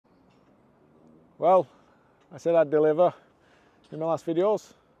Well, I said I'd deliver in my last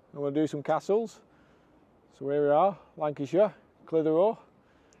videos. I'm going to do some castles. So here we are, Lancashire, Clitheroe.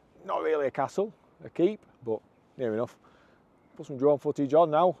 Not really a castle, a keep, but near enough. Put some drone footage on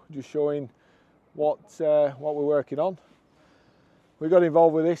now, just showing what we're working on. We got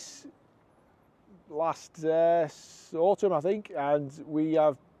involved with this last autumn, I think, and we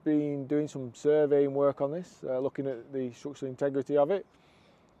have been doing some surveying work on this, looking at the structural integrity of it.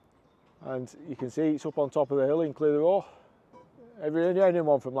 And you can see it's up on top of the hill in Clitheroe.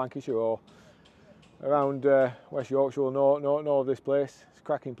 Anyone from Lancashire or around West Yorkshire will know of this place. It's a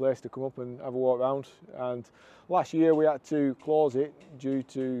cracking place to come up and have a walk around. And last year we had to close it due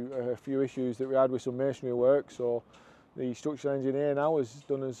to a few issues that we had with some masonry work. So the structural engineer now has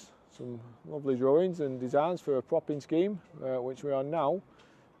done us some lovely drawings and designs for a propping scheme, which we are now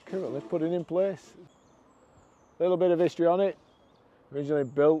currently putting in place. A little bit of history on it. Originally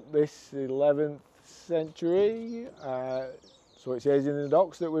built this 11th century, so it says in the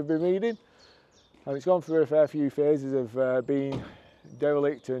docs that we've been reading, and it's gone through a fair few phases of being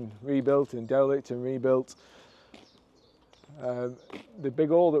derelict and rebuilt and derelict and rebuilt. The big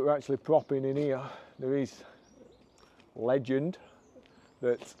hole that we're actually propping in here, there is legend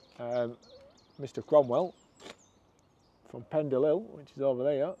that Mr. Cromwell from Pendle Hill, which is over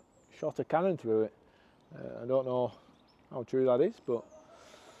there, shot a cannon through it. I don't know how true that is, but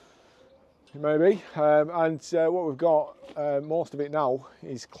it may be. And what we've got, most of it now,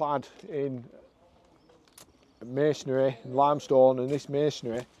 is clad in masonry, limestone, and this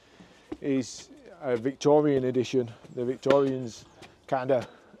masonry is a Victorian edition. The Victorians kind of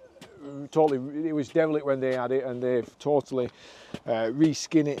totally, it was derelict when they had it, and they've totally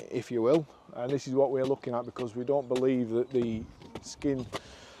reskin it, if you will. And this is what we're looking at, because we don't believe that the skin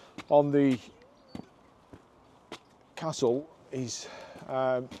on the castle is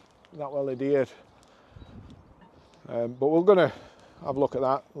that well adhered, but we're going to have a look at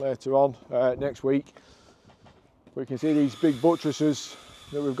that later on next week. We can see these big buttresses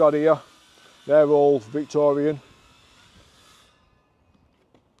that we've got here, they're all Victorian,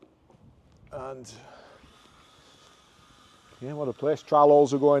 and yeah, what a place.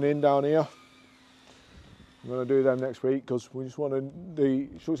 Trowels are going in down here. I'm going to do them next week, because we just want to, the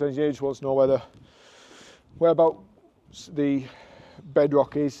structural engineer just wants to know whereabouts the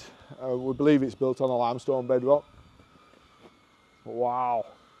bedrock is. We believe it's built on a limestone bedrock. But wow,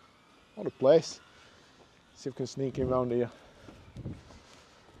 what a place. See if we can sneak in round here.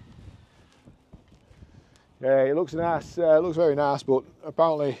 Yeah, it looks nice, it looks very nice, but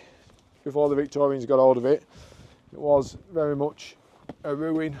apparently before the Victorians got hold of it, it was very much a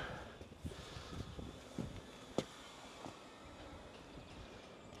ruin.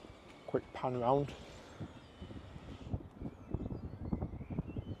 Quick pan round.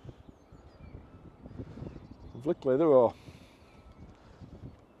 Lovely Clitheroe.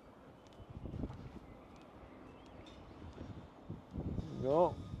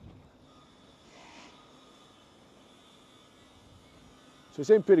 No. So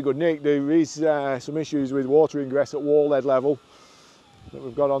it's in pretty good nick. There is some issues with water ingress at wall lead level that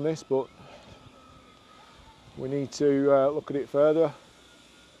we've got on this, but we need to look at it further.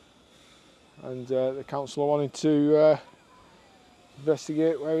 And the council wanted to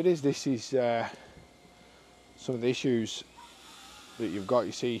investigate where it is. This is some of the issues that you've got.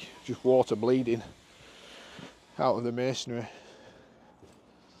 You see just water bleeding out of the masonry.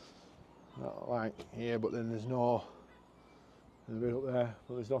 Not like here, but then there's a bit up there,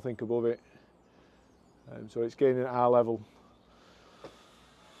 but there's nothing above it. So it's gaining at our level.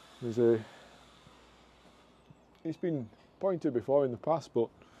 It's been pointed before in the past, but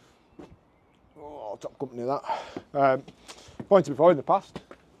top company that. Pointed before in the past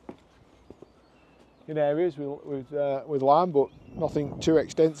in areas with lime, but nothing too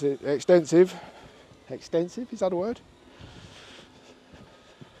extensive. Extensive, is that a word?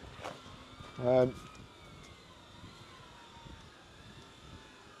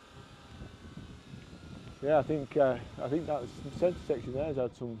 Yeah, I think that centre section there has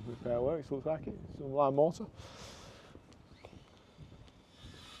had some repair works. Looks like it, some lime mortar.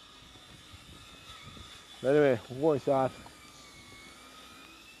 But anyway, we'll go inside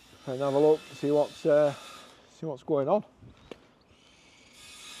and have a look, see what's going on.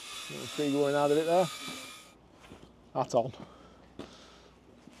 Little tree going out of it there. That's on.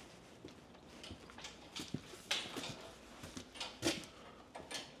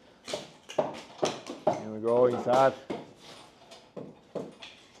 Here we go inside.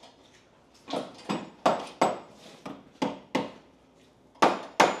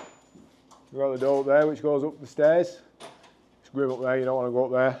 We've got the door up there which goes up the stairs. It's grim up there, you don't want to go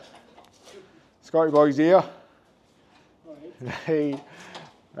up there. Scotty boys here. Hey.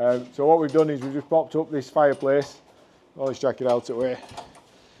 So what we've done is we've just popped up this fireplace. Well, let's check it out away.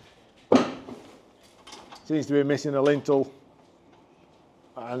 Seems to be missing a lintel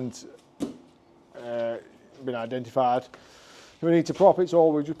and been identified. We need to prop it, so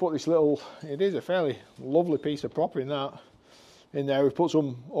we just put this little, it is a fairly lovely piece of propping that in there. We've put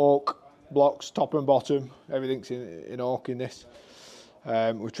some oak blocks, top and bottom, everything's in oak in this.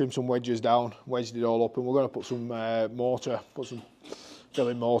 We've trimmed some wedges down, wedged it all up, and we're going to put some mortar, put some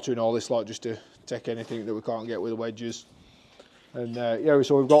filling mortar in all this lot just to take anything that we can't get with the wedges. And yeah,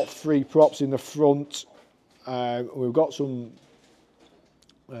 so we've got 3 props in the front. We've got some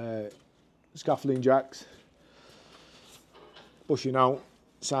scaffolding jacks pushing out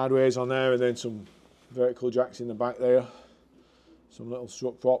sideways on there, and then some vertical jacks in the back there, some little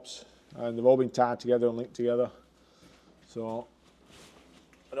strut props, and they've all been tied together and linked together. So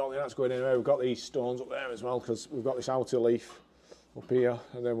I don't think that's going anywhere. We've got these stones up there as well because we've got this outer leaf up here,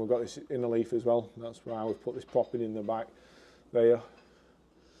 and then we've got this inner leaf as well. That's why we've put this propping in the back there.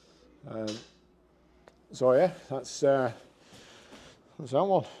 So yeah, that's that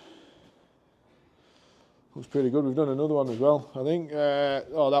one. Looks pretty good. We've done another one as well, I think.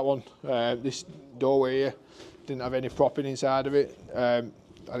 Oh, that one. This doorway here didn't have any propping inside of it. I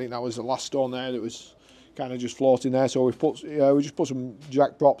think that was the last stone there that was kind of just floating there. So we just put some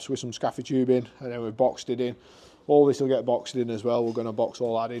jack props with some scaffold tube in, and then we boxed it in. All this will get boxed in as well. We're going to box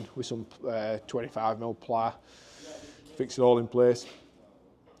all that in with some 25mm ply, fix it all in place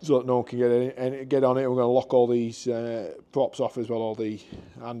so that no one can get on it. We're going to lock all these props off as well, all the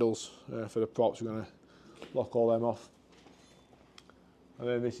handles for the props. We're going to lock all them off. And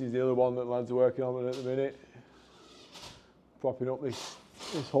then this is the other one that lads are working on at the minute, propping up this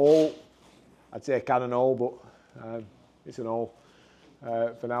hole. I'd say a cannon hole, but it's an hole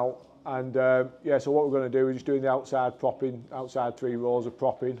for now. And yeah, so what we're going to do, we're just doing the outside propping, outside 3 rows of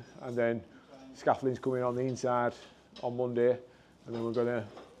propping, and then scaffolding's coming on the inside on Monday, and then we're going to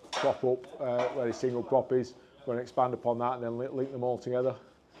prop up where the single prop is. We're going to expand upon that and then link them all together.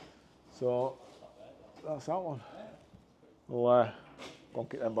 So that's that one. We'll go and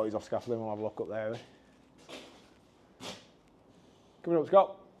get them boys off scaffolding. We'll have a look up there. Coming up,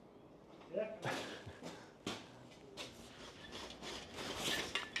 Scott. Yeah.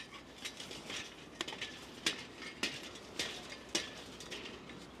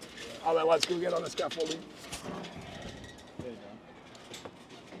 Oh, then let's go get on the scaffolding. There you go.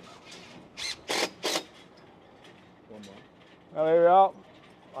 One more. Well, here we are.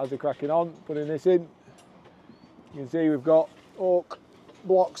 As they're cracking on, putting this in. You can see we've got oak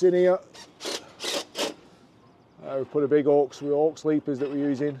blocks in here. We've put a big oak sleepers that we're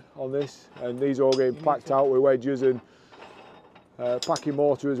using on this, and these are all getting packed out with wedges and packing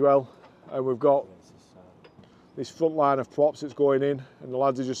mortar as well. And we've got this front line of props that's going in, and the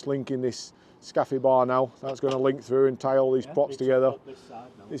lads are just linking this scaffold bar now. That's going to link through and tie all these props together.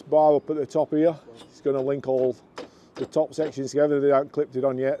 This bar up at the top here is going to link all the top sections together. They haven't clipped it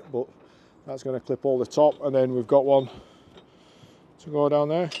on yet, but that's going to clip all the top. And then we've got one to go down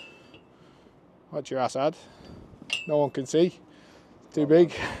there. Watch your ass, Ad. No one can see. Too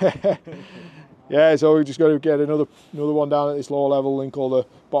big. Yeah, so we're just going to get another one down at this lower level, link all the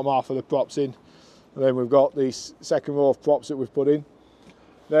bottom half of the props in. And then we've got this second row of props that we've put in.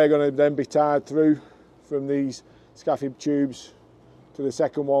 They're going to then be tied through from these scaffold tubes to the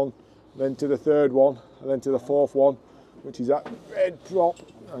second one, then to the third one, and then to the fourth one, which is that red prop.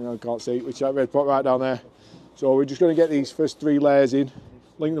 I can't see, which is that red prop right down there. So we're just going to get these first 3 layers in,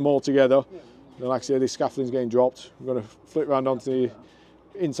 link them all together. Then, like I say, this scaffolding's getting dropped. We're going to flip round onto the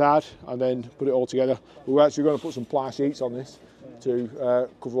inside and then put it all together. We're actually going to put some ply sheets on this to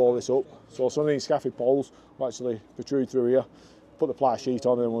cover all this up. So some of these scaffold poles will actually protrude through here. Put the ply sheet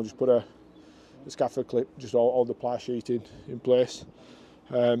on, and we'll just put a scaffold clip, just hold the ply sheet in place.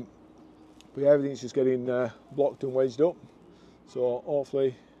 But yeah, everything's just getting blocked and wedged up. So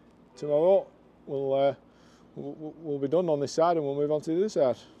hopefully tomorrow we'll be done on this side, and we'll move on to the other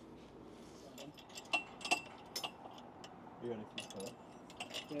side. Yeah,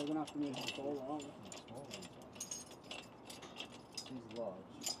 we're going to have to move the pole, aren't we? She's large.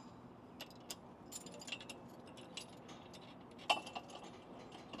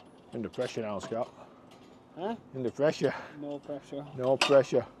 Under pressure now, Scott. Huh? Under pressure. No pressure. No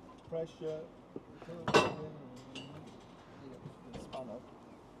pressure. Pressure. I'm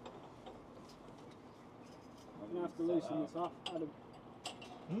going to have to loosen this off, Adam.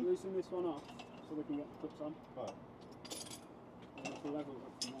 Loosen this one off so we can get the clips on. Right. We'll have to level it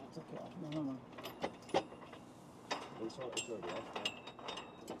from there. Take it off. No. It's already off.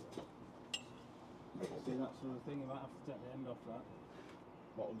 that's the thing, you might have to take the end off that.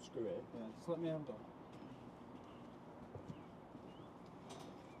 What, unscrew it? Yeah, just let me hand on.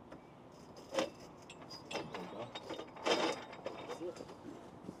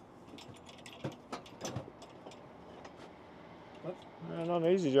 Yeah, not an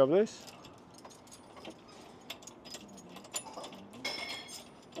easy job this.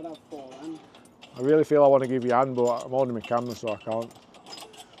 I'd have 4 then. I really feel I want to give you a hand, but I'm holding my camera so I can't.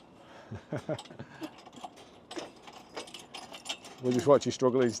 We'll just watch you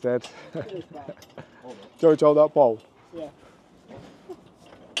struggle instead. Don't hold that pole. Yeah.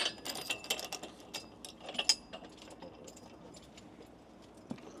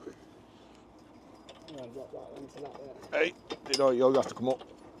 Drop that into that there. Hey, you know, you'll have to come up.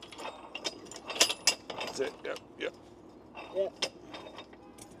 That's it, yep, yep. Yeah.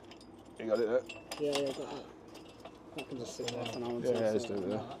 You got it there? Yeah, got that. I can just sit there for now until Yeah, just do it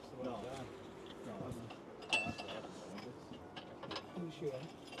there. You sure?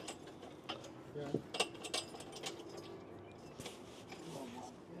 Yeah.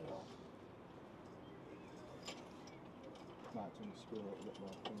 Might unscrew it a bit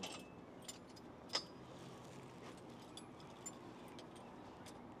more.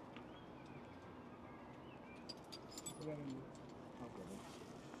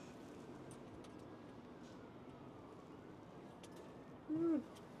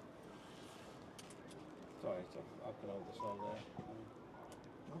 Sorry, I can hold this all there.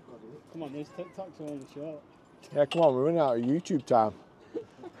 Come on, these TikToks are only short. Yeah, come on, we're running out of YouTube time.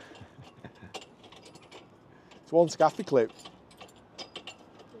 It's one Scaffy clip.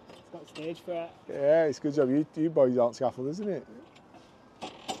 It's got stage for it. Yeah, it's a good job. You boys aren't scaffold, isn't it?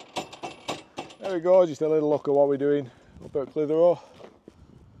 There we go, just a little look at what we're doing up at Clitheroe.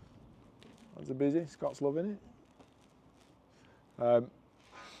 That's a busy, Scott's loving it.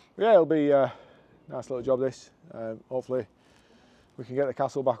 Yeah, it'll be a nice little job this. Hopefully we can get the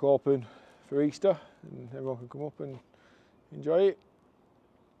castle back open for Easter and everyone can come up and enjoy it.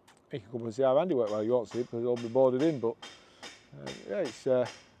 You can come and see our handiwork. Well, you won't see it because it'll be boarded in, but yeah, it's a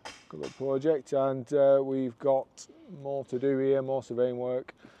good little project, and we've got more to do here, more surveying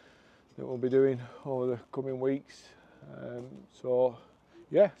work that we'll be doing over the coming weeks. So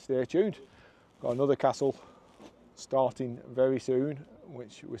yeah, stay tuned. Got another castle starting very soon,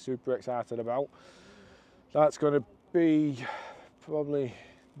 which we're super excited about. That's going to be probably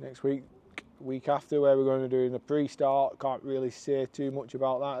next week after, where we're going to do in the pre-start. Can't really say too much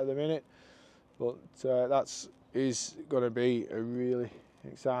about that at the minute, but that's going to be a really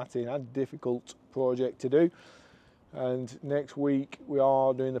exciting and difficult project to do. And next week we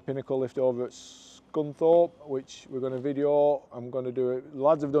are doing the pinnacle lift over at Scunthorpe, which we're going to video. I'm going to do it. The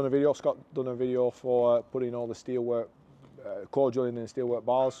lads have done a video. Scott done a video for putting all the steelwork, core drilling and steelwork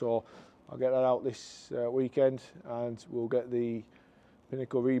bars. So I'll get that out this weekend, and we'll get the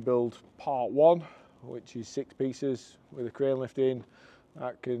pinnacle rebuild part 1, which is 6 pieces with a crane lift in.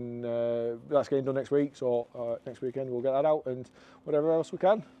 That's getting done next week. So next weekend we'll get that out, and whatever else we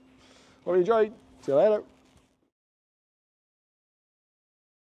can. Hope you enjoyed. See you later.